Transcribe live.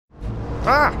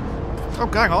Ah! Oh,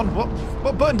 hang on.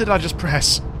 What button did I just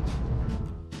press?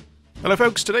 Hello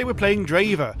folks, today we're playing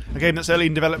Draiva, a game that's early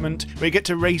in development where you get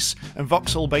to race and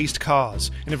voxel-based cars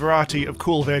in a variety of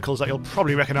cool vehicles that you'll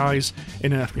probably recognise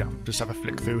in a... yeah, just have a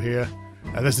flick through here.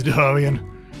 There's the DeLorean,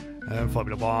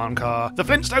 Formula 1 car, the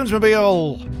Flintstones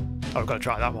mobile! Oh, I've got to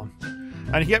try that one.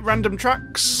 And you get random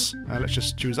tracks. Let's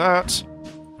just choose that.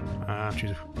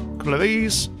 Choose a couple of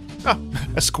these. Ah,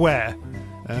 a square.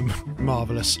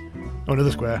 Marvellous. Oh,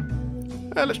 another square.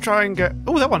 Let's try and get...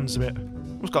 oh, that one's a bit...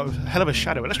 it's got a hell of a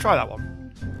shadow. Let's try that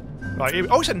one. Right.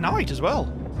 Oh, it's at night as well.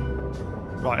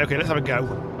 Right. Okay. Let's have a go.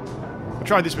 I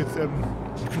tried this with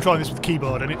controlling this with the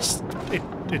keyboard, and you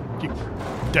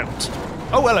don't.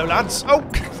 Oh, hello, lads. Oh,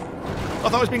 I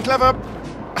thought I was being clever.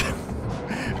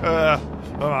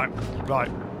 All right.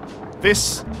 Right.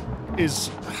 This is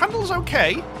handles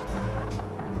okay.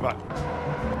 Right.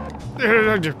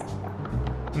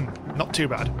 Not too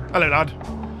bad. Hello, lad.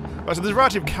 Right, so there's a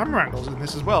variety of camera angles in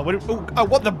this as well. Oh,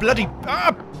 what the bloody...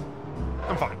 ah!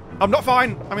 I'm fine. I'm not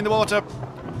fine. I'm in the water.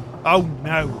 Oh,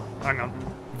 no. Hang on.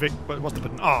 Vic, what's the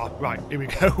button? Ah, right. Here we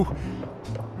go.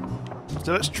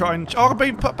 So let's try and... oh, I'm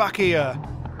being put back here.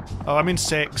 Oh, I'm in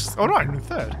 6th. Oh, right, I'm in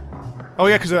 3rd. Oh,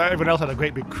 yeah, because everyone else had a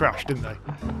great big crash, didn't they?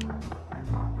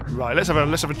 Right, let's have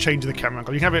a change of the camera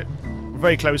angle. You can have it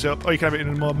very close up, or you can have it in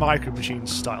a more micro machine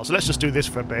style. So let's just do this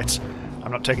for a bit.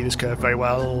 I'm not taking this curve very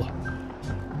well.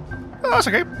 Oh, that's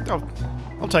okay.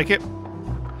 I'll take it.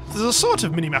 There's a sort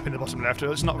of mini-map in the bottom left.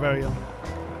 It's not very...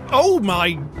 oh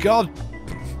my god!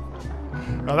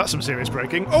 Oh, that's some serious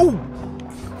braking. Oh!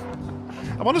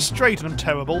 I'm on a straight and I'm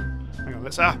terrible. Hang on,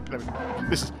 let's... there we go. I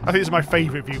think this is my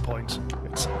favourite viewpoint.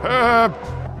 It's... is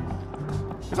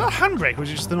that a handbrake or is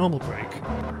it just the normal brake?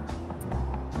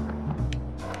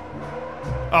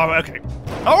 Oh, okay.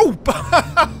 Oh!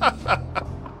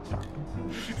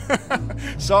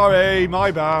 Sorry, my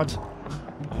bad.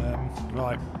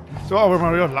 Right. So, oh, we're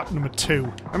on lap number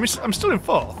 2. I'm still in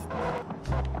 4th.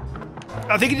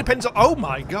 I think it depends on... oh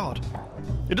my god.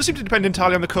 It does seem to depend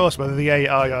entirely on the course whether the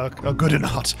AI are good or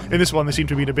not. In this one, they seem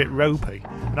to be a bit ropey.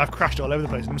 And I've crashed all over the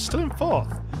place. I'm still in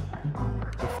 4th.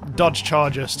 The Dodge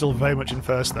Charger still very much in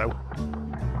 1st, though.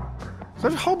 So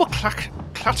there's a horrible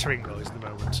clattering noise at the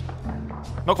moment.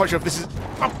 Not quite sure if this is...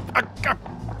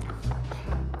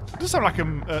 It does sound like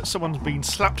someone's been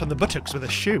slapped on the buttocks with a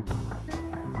shoe.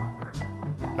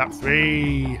 Lap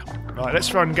 3. Right, let's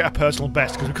try and get a personal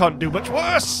best, because we can't do much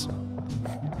worse!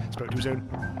 Spoke too soon.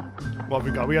 What have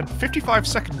we got? We had 55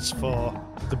 seconds for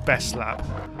the best lap.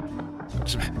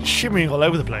 Just shimmering all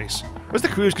over the place. Where's the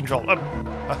cruise control?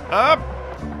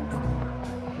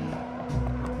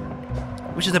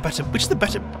 Which is the better? Which is the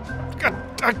better?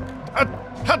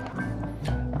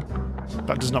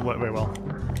 That does not work very well.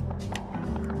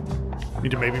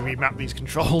 Need to maybe remap these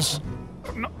controls.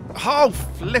 No. Oh,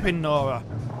 flipping Nora.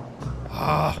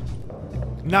 Ah.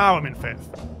 Now I'm in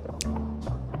 5th.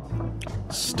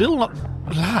 Still not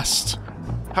last.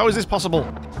 How is this possible?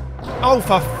 Oh,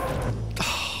 for...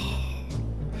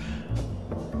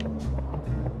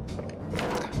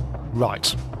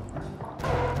 right.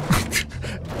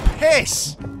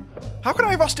 Piss! How can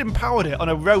I have Austin powered it on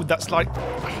a road that's like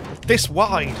this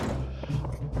wide?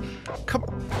 Come...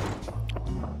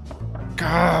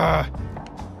 Gah.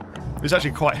 It's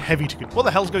actually quite heavy to... what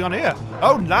the hell's going on here?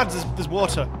 Oh, lads, there's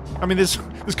water. I mean, there's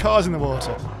cars in the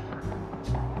water.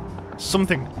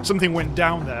 Something went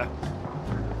down there.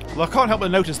 Well, I can't help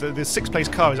but notice that the 6th place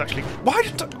car is actually... why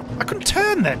didn't I couldn't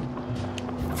turn then?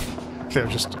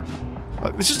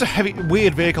 It's just a heavy,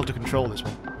 weird vehicle to control, this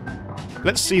one.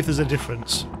 Let's see if there's a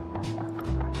difference.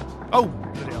 Oh,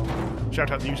 bloody hell.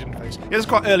 Shout out the user interface. Yeah, it's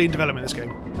quite early in development, this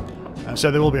game.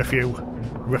 So there will be a few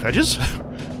rough edges.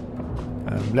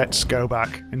 Let's go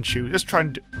back and choose... let's try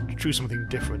and choose something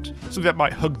different. Something that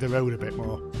might hug the road a bit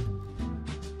more.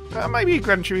 Maybe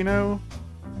Gran Torino.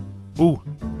 Ooh,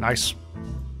 nice.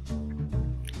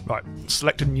 Right,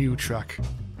 select a new track.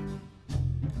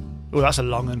 Oh, that's a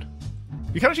long one.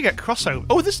 You can actually get crossover.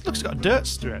 Oh, this looks like a dirt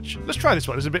stretch. Let's try this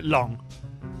one. It's a bit long.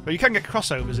 But you can get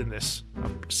crossovers in this.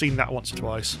 I've seen that once or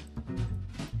twice.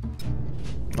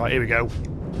 Right, here we go.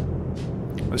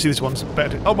 Let's see this one's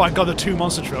better. Oh my god, the 2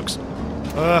 monster trucks.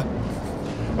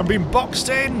 I'm being boxed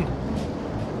in.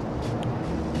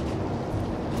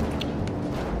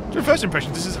 So first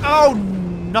impression, this is... oh,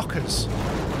 knockers.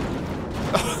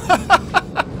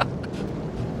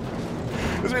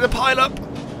 There's been a pile up.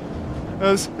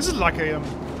 This is like a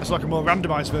it's like a more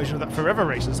randomised version of that Forever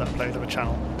Racers that I played on the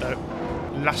channel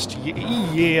last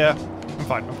year. I'm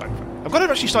fine. I've got to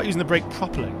actually start using the brake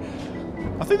properly.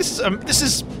 I think this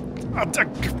is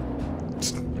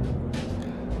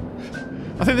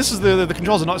I think this is the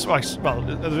controls are not well,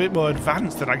 a bit more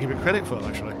advanced than I give it credit for,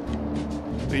 actually.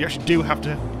 You actually do have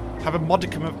to have a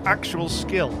modicum of actual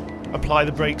skill, apply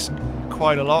the brakes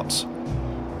quite a lot,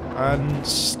 and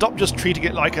stop just treating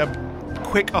it like a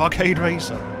quick arcade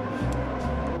racer.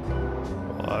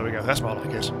 Well, there we go, that's more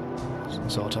like it.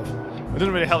 Sort of. It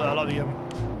doesn't really help that a lot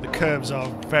of the curves are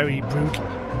very brutal.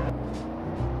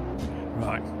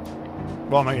 Right.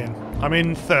 What am I in? I'm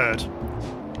in third.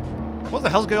 What the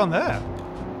hell's going on there?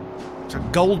 It's a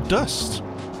gold dust.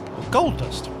 Or gold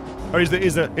dust. Or is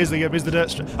the dirt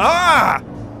strip? Ah!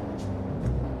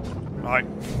 Right.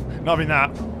 Not having that.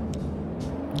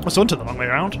 What's on to the long way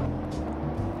around?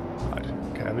 Right.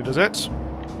 Carefully does it.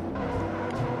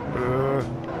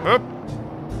 Up.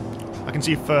 I can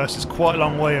see first. It's quite a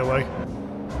long way away.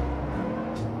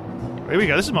 Here we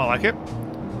go. This is more like it.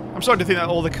 I'm starting to think that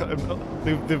all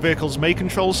the vehicles may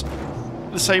controls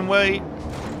the same way.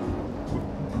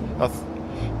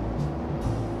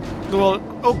 Well,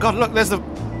 oh god, look, there's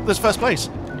first place.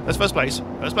 There's first place.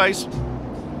 First place.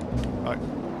 Right.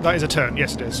 That is a turn.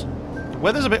 Yes, it is. The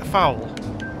weather's a bit foul.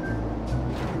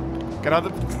 Get out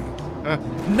of the...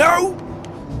 no!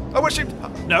 Oh, what's she...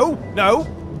 No! No!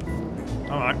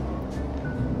 Alright.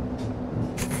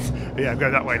 Yeah,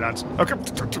 go that way, lads. Okay.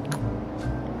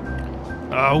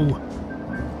 Oh.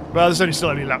 Well, there's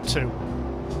only lap 2.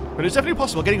 But it's definitely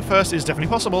possible. Getting first is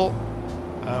definitely possible.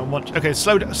 Okay,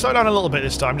 slow down a little bit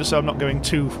this time, just so I'm not going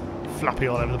too flappy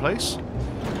all over the place.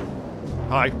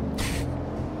 Hi.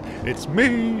 It's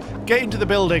me! Get into the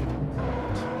building!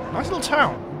 Nice little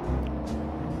town.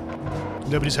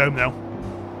 Nobody's home now.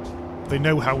 They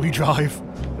know how we drive.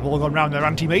 They've all gone round their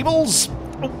Auntie Mabel's!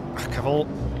 Oh, careful.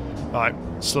 Right,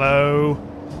 slow.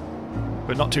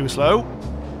 But not too slow.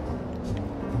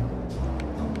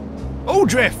 Oh,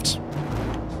 drift!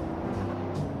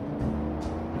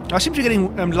 I seem to be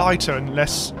getting lighter and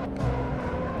less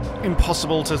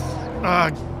impossible to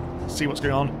see what's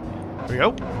going on. There we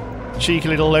go. Cheeky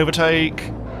little overtake.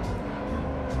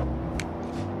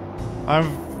 I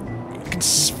can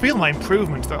feel my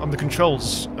improvement on the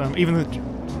controls, even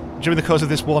during the course of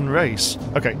this one race.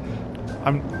 Okay,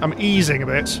 I'm easing a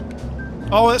bit.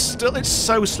 Oh, it's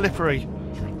so slippery.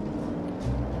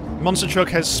 Monster truck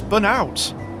has spun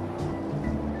out.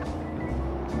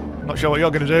 Not sure what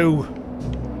you're going to do.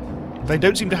 They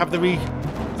don't seem to have the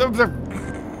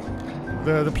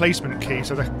placement key,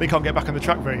 so they can't get back on the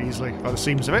track very easily, by the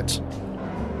seams of it.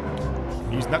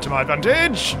 Using that to my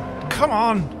advantage! Come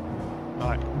on!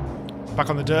 Right. Back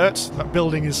on the dirt. That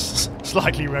building is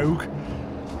slightly rogue.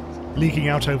 Leaking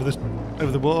out over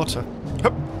the water.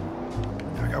 Hup.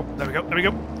 There we go, there we go, there we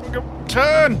go, there we go.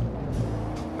 Turn!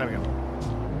 There we go.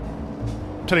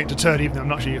 Turning it to turn even though I'm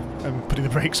not actually putting the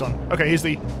brakes on. Okay, here's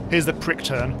the prick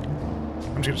turn.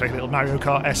 I'm just going to take a little Mario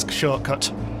Kart-esque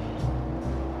shortcut.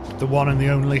 The one and the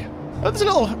only. Oh, there's a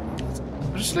little...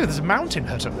 There's a mountain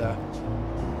hut up there.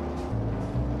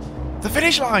 The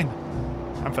finish line!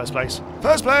 I'm first place.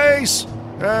 First place!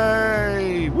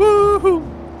 Hey! Woohoo!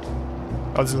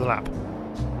 Oh, this is the lap.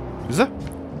 Is there?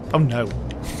 Oh, no.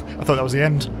 I thought that was the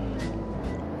end.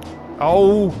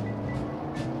 Oh!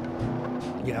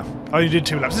 Yeah. I only did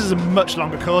 2 laps. This is a much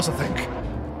longer course, I think.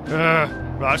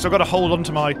 Right, so I've got to hold on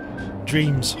to my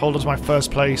dreams. Hold on to my first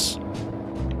place.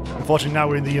 Unfortunately, now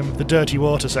we're in the dirty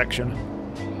water section.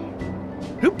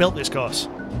 Who built this course?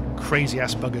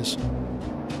 Crazy-ass buggers.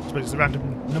 I suppose it's the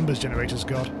random numbers generators,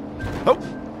 God. Oh!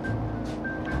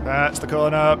 That's the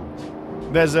corner.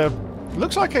 There's a...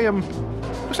 Looks like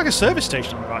a service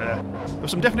station on the right there. There's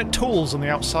some definite tools on the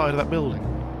outside of that building.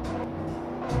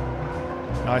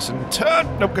 Nice and turn!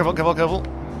 Nope, careful, careful, careful.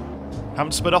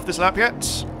 Haven't sped off this lap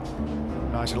yet.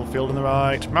 Nice little field on the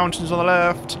right. Mountains on the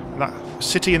left. And that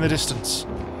city in the distance.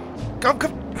 Come,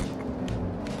 come!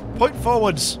 Point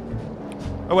forwards!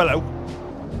 Oh, hello.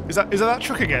 Is that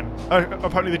truck again? Oh,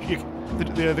 apparently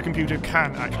the computer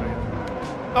can actually.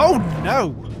 Oh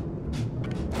no!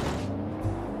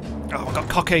 Oh, I got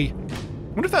cocky. I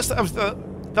wonder if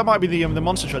that might be the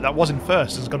monster truck that was in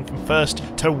first has gone from first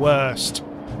to worst,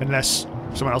 unless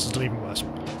someone else has done even worse.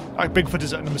 Bigfoot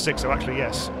is at number 6, so actually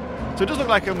yes. So it does look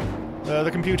like the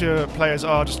computer players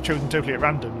are just chosen totally at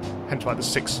random. Hence why there's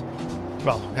 6.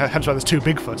 Well, hence why there's 2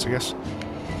 Bigfoots, I guess.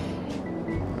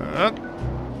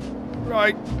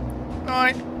 Right.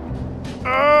 Right.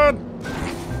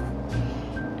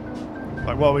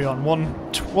 Right, what are we on?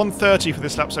 130 for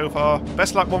this lap so far.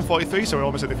 Best lap 143, so we're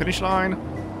almost at the finish line.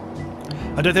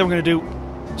 I don't think I'm going to do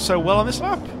so well on this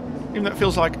lap. Even though it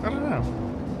feels like, I don't know.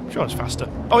 I'm sure it's faster.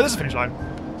 Oh, there's the finish line.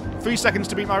 3 seconds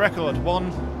to beat my record.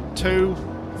 1, 2,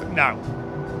 now.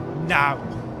 Now.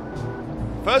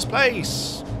 First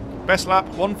place. Best lap,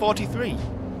 143.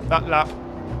 That lap,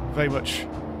 very much...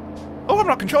 Oh, I'm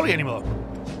not controlling it anymore.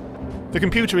 The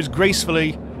computer is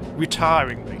gracefully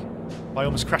retiring me by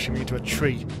almost crashing me into a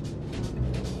tree.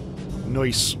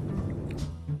 Nice.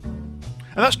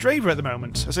 And that's Draiva at the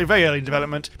moment. I say very early in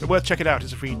development, but worth checking out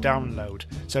as a free download.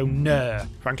 So,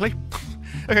 frankly.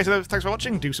 Okay, so thanks for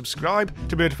watching. Do subscribe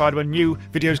to be notified when new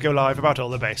videos go live about all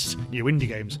the best new indie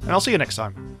games. And I'll see you next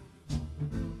time.